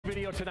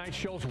video tonight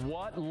shows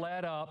what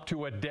led up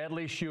to a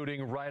deadly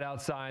shooting right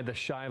outside the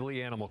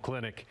Shively Animal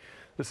Clinic.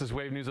 This is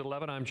Wave News at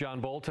 11. I'm John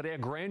Bolt. Today, a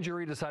grand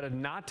jury decided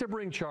not to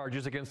bring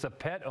charges against a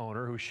pet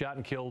owner who shot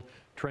and killed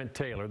Trent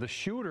Taylor. The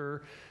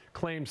shooter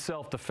claimed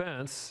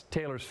self-defense.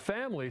 Taylor's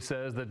family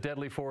says the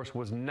deadly force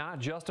was not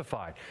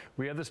justified.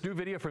 We have this new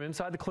video from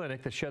inside the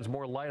clinic that sheds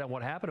more light on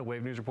what happened.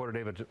 Wave News reporter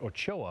David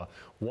Ochoa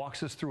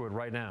walks us through it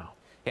right now.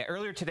 Yeah,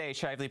 earlier today,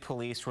 Shively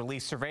Police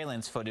released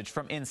surveillance footage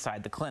from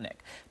inside the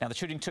clinic. Now, the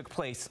shooting took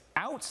place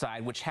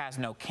outside, which has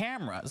no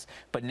cameras,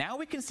 but now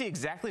we can see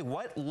exactly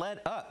what led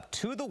up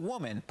to the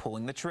woman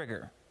pulling the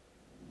trigger.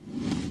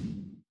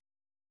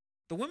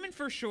 The women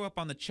first show up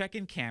on the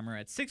check-in camera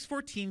at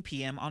 6:14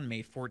 p.m. on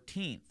May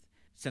 14th.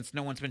 Since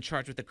no one's been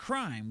charged with a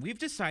crime, we've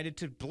decided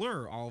to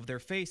blur all of their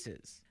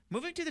faces.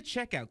 Moving to the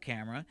checkout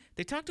camera,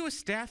 they talk to a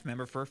staff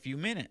member for a few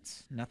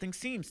minutes. Nothing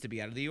seems to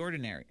be out of the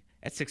ordinary.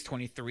 At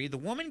 6:23, the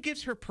woman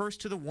gives her purse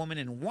to the woman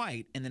in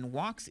white and then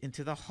walks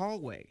into the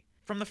hallway.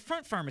 From the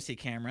front pharmacy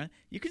camera,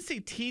 you can see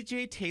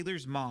TJ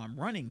Taylor's mom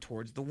running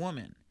towards the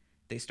woman.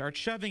 They start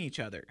shoving each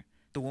other.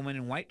 The woman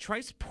in white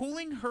tries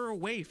pulling her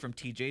away from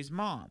TJ's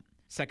mom.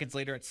 Seconds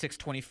later at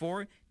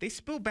 6:24, they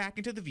spill back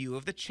into the view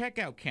of the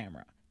checkout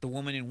camera. The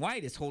woman in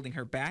white is holding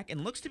her back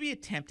and looks to be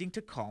attempting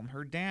to calm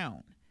her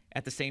down.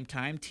 At the same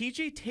time,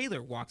 TJ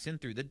Taylor walks in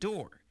through the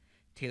door.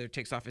 Taylor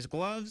takes off his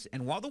gloves,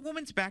 and while the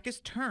woman's back is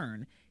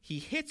turned, he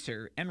hits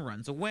her and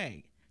runs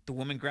away. The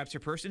woman grabs her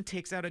purse and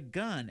takes out a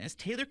gun as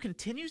Taylor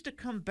continues to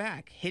come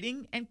back,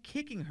 hitting and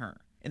kicking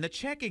her. In the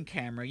check-in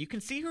camera, you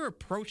can see her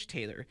approach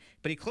Taylor,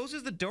 but he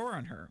closes the door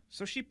on her,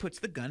 so she puts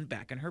the gun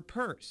back in her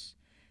purse.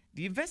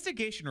 The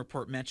investigation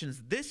report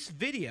mentions this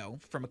video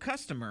from a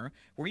customer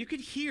where you could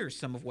hear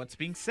some of what's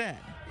being said.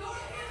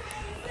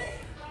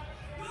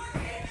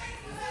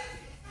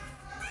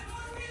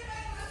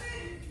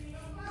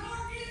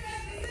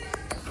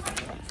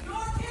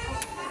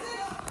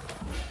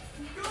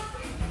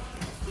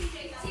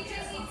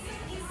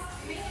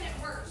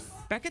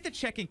 Back at the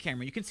check-in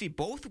camera, you can see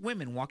both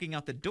women walking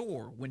out the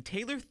door when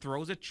Taylor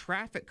throws a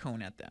traffic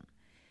cone at them.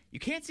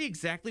 You can't see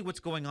exactly what's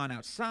going on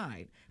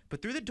outside,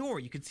 but through the door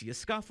you can see a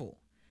scuffle.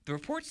 The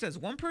report says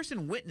one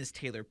person witnessed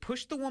Taylor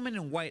push the woman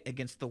in white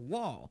against the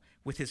wall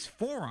with his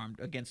forearm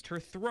against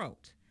her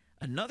throat.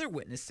 Another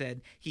witness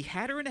said he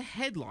had her in a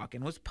headlock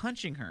and was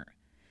punching her.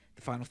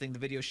 The final thing the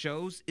video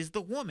shows is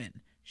the woman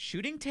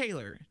shooting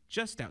Taylor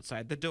just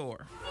outside the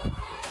door.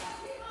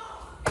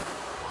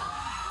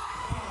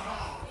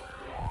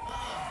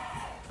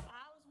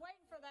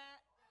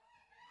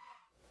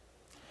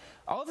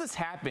 All of this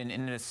happened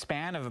in a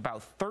span of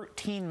about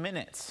 13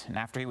 minutes. And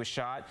after he was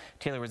shot,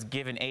 Taylor was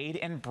given aid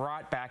and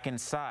brought back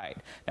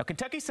inside. Now,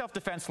 Kentucky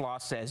self-defense law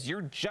says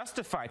you're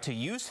justified to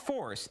use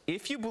force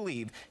if you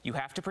believe you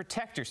have to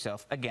protect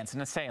yourself against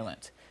an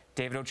assailant.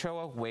 David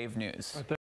Ochoa, Wave News.